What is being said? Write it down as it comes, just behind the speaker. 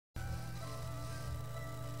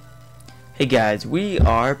Hey guys, we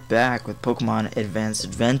are back with Pokemon Advanced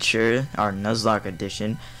Adventure, our Nuzlocke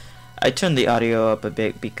edition. I turned the audio up a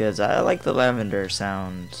bit because I like the Lavender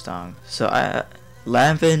song.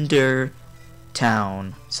 Lavender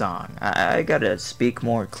Town song. I gotta speak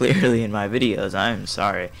more clearly in my videos. I'm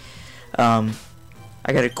sorry. I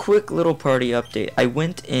got a quick little party update. I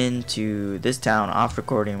went into this town off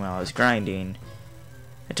recording while I was grinding.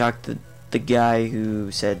 I talked to the guy who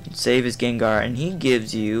said save his Gengar, and he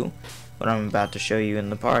gives you what I'm about to show you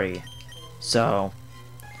in the party. So,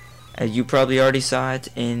 you probably already saw it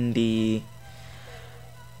in the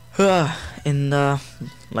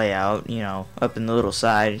layout, you know, up in the little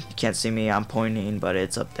side. You can't see me, I'm pointing, but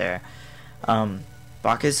it's up there.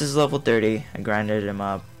 Bacchus is level 30. I grinded him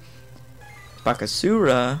up.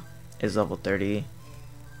 Bakasura is level 30.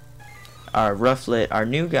 Our Rufflet, our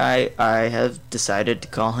new guy, I have decided to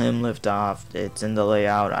call him Liftoff. It's in the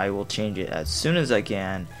layout. I will change it as soon as I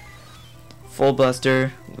can. Full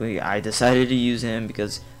Buster, I decided to use him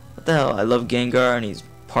because, what the hell, I love Gengar and he's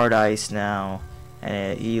part ice now,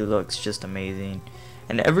 and he looks just amazing.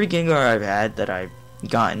 And every Gengar I've had that I've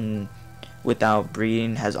gotten without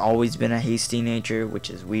breeding has always been a hasty nature, which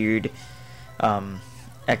is weird.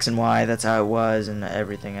 X and Y, that's how it was, and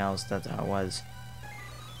everything else, that's how it was.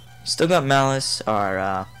 Still got Malice,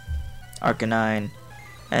 our Arcanine,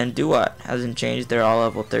 and Duat hasn't changed, they're all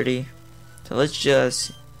level 30. So let's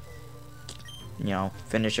just, you know,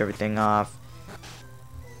 finish everything off.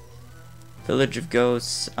 Village of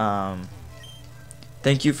Ghosts,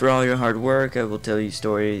 thank you for all your hard work. I will tell you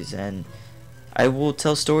stories, and I will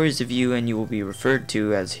tell stories of you, and you will be referred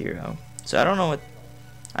to as hero. So I don't know what,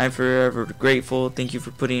 I'm forever grateful. Thank you for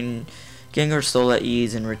putting Gengar's soul at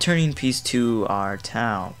ease and returning peace to our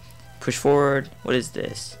town. Push forward. What is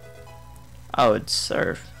this? Oh, it's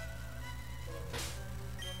Surf.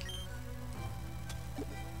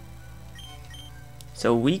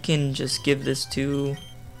 So we can just give this to...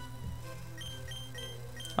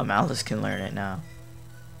 Oh, Malice can learn it now.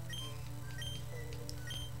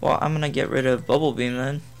 Well, I'm gonna get rid of Bubble Beam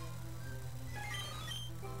then.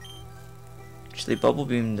 Actually, Bubble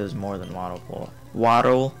Beam does more than Water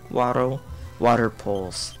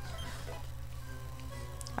Pulse.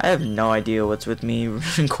 I have no idea what's with me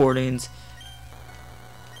recordings.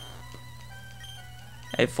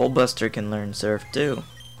 Hey, Full Buster can learn Surf too.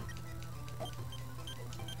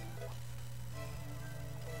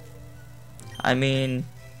 I mean,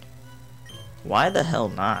 why the hell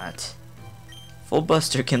not? Full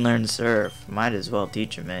Buster can learn Surf. Might as well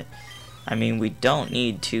teach him it. I mean, we don't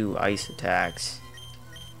need 2 ice attacks.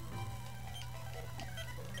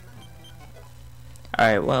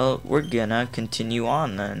 Alright, well, we're gonna continue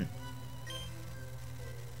on then.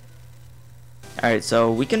 Alright,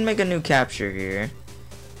 so we can make a new capture here.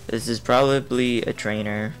 This is probably a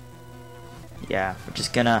trainer. Yeah, we're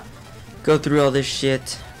just gonna go through all this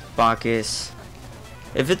shit. Bacchus.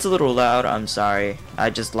 If it's a little loud, I'm sorry. I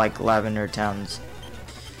just like Lavender Town's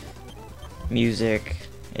music.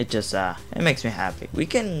 It just, it makes me happy. We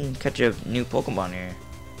can catch a new Pokemon here.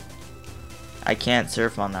 I can't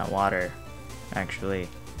surf on that water, actually.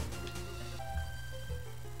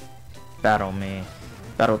 Battle me.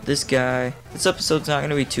 Battle this guy. This episode's not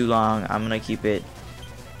gonna be too long. I'm gonna keep it,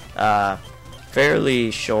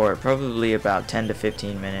 fairly short. Probably about 10 to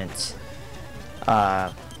 15 minutes.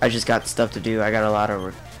 I just got stuff to do. I got a lot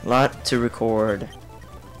to record,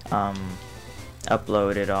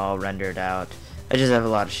 upload it all, render it out. I just have a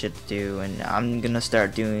lot of shit to do, and I'm gonna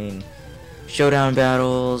start doing showdown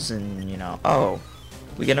battles, and you know, oh,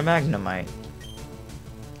 we get a Magnemite.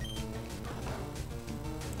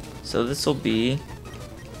 So this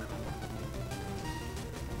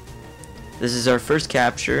is our first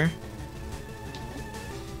capture.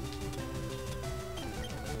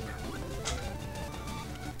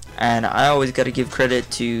 And I always gotta give credit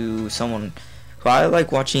to someone who I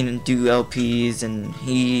like watching do LPs, and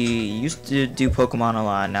he used to do Pokemon a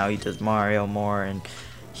lot, now he does Mario more, and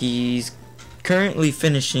he's currently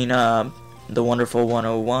finishing up the Wonderful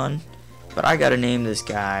 101, but I gotta name this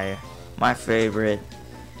guy my favorite.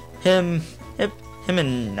 Him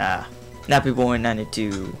and Nappy Boy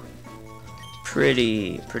 92,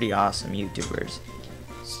 pretty awesome YouTubers.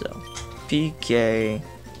 So PK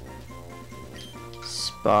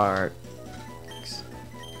Sparks.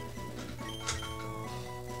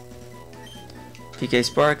 PK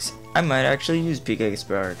Sparks. I might actually use PK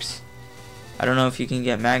Sparks. I don't know if you can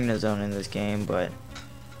get Magnezone in this game, but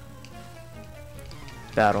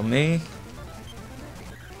battle me.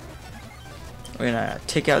 We're gonna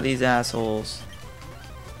take out these assholes.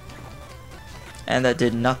 And that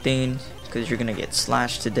did nothing because you're gonna get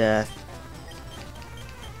slashed to death.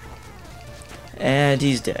 And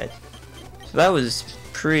he's dead. So that was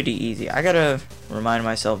pretty easy. I gotta remind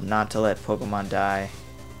myself not to let Pokemon die.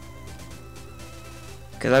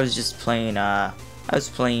 Because I was just playing, what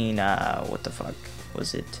the fuck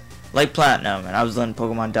was it? Light Platinum, and I was letting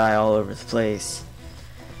Pokemon die all over the place.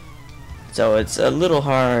 So it's a little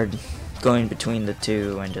hard going between the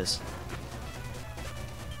two and just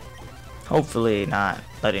hopefully not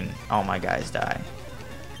letting all my guys die.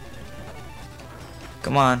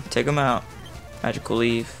 Come on, take them out. Magical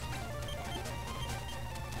Leaf.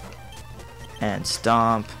 And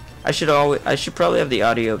Stomp. I should probably have the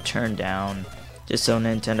audio turned down just so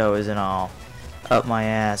Nintendo isn't all up my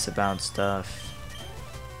ass about stuff.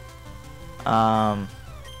 Why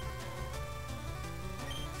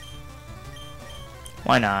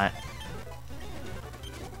not?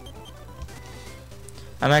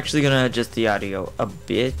 I'm actually gonna adjust the audio a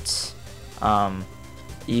bit.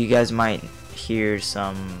 You guys might hear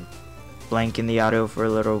some blank in the audio for a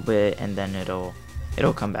little bit, and then it'll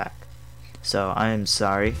come back. So I'm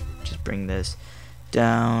sorry. Just bring this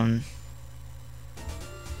down,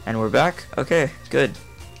 and we're back. Okay, good.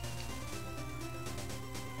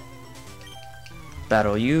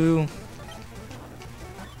 Battle you.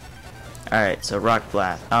 Alright, so Rock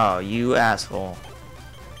Blast. Oh, you asshole.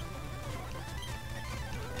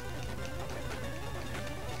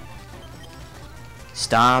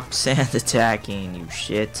 Stop sand attacking, you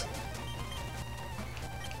shit.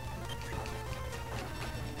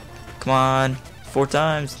 Come on. 4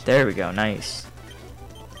 times. There we go. Nice.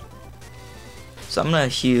 So I'm gonna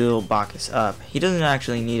heal Bacchus up. He doesn't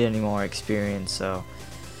actually need any more experience, so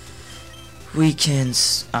we can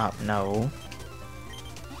no.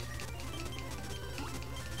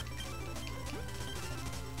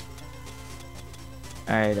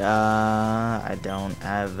 Alright, I don't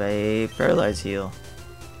have a Paralyze heal.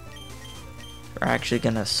 We're actually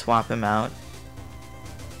gonna swap him out.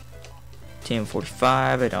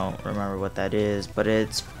 TM45, I don't remember what that is, but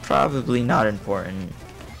it's probably not important.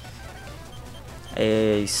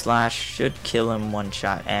 A slash should kill him one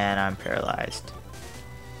shot, and I'm paralyzed.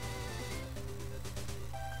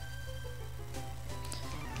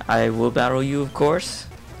 I will battle you, of course.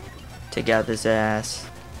 Take out this ass.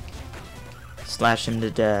 Slash him to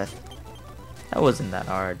death. That wasn't that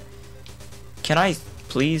hard. Can I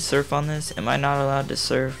please surf on this? Am I not allowed to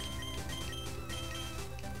surf?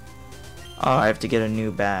 Oh, I have to get a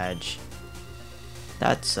new badge.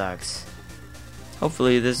 That sucks.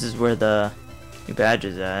 Hopefully this is where the new badge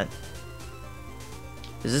is at.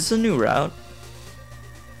 Is this a new route?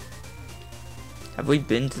 Have we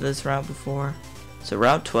been to this route before? So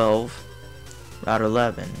Route 12, Route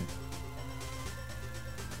 11.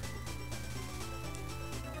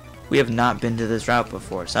 We have not been to this route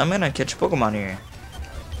before, so I'm gonna catch Pokemon here.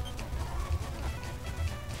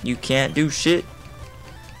 You can't do shit.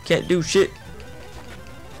 Can't do shit.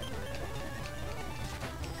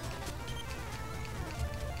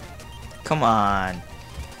 Come on,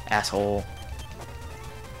 asshole.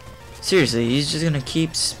 Seriously, he's just gonna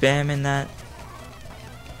keep spamming that.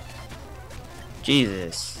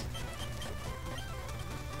 Jesus.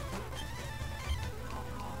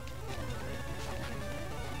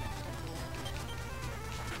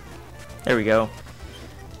 There we go.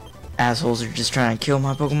 Assholes are just trying to kill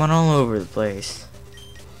my Pokemon all over the place.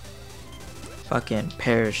 Fucking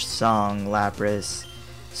Perish Song Lapras.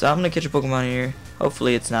 So I'm gonna catch a Pokemon here.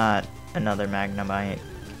 Hopefully it's not another Magnemite.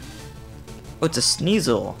 Oh, it's a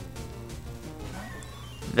Sneasel.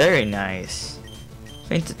 Very nice.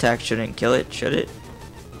 Feint Attack shouldn't kill it, should it?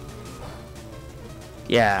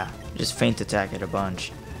 Yeah, just Feint Attack it a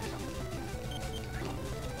bunch.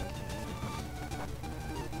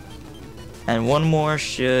 And one more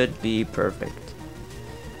should be perfect.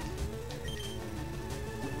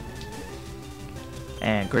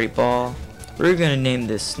 And Great Ball. We're gonna name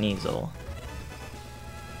this Sneasel.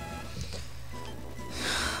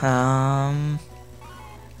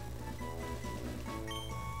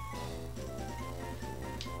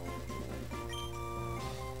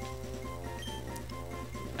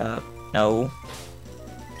 No.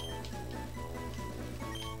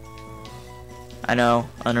 I know,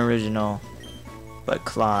 unoriginal, but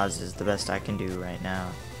Claws is the best I can do right now.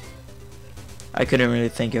 I couldn't really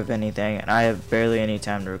think of anything, and I have barely any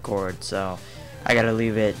time to record, so I gotta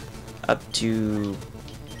leave it up to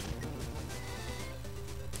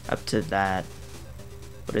that.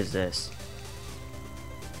 What is this?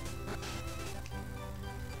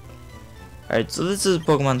 Alright, so this is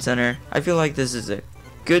Pokemon Center. I feel like this is a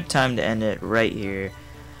good time to end it right here.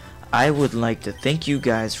 I would like to thank you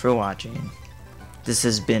guys for watching. This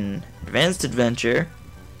has been Advanced Adventure.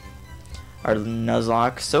 our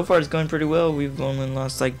Nuzlocke. So far it's going pretty well. We've only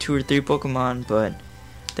lost like 2 or 3 Pokemon, but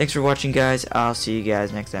thanks for watching, guys. I'll see you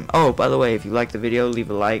guys next time. Oh, by the way, if you liked the video, leave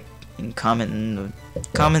a like and comment in the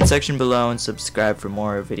comment section below and subscribe for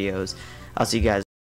more videos. I'll see you guys.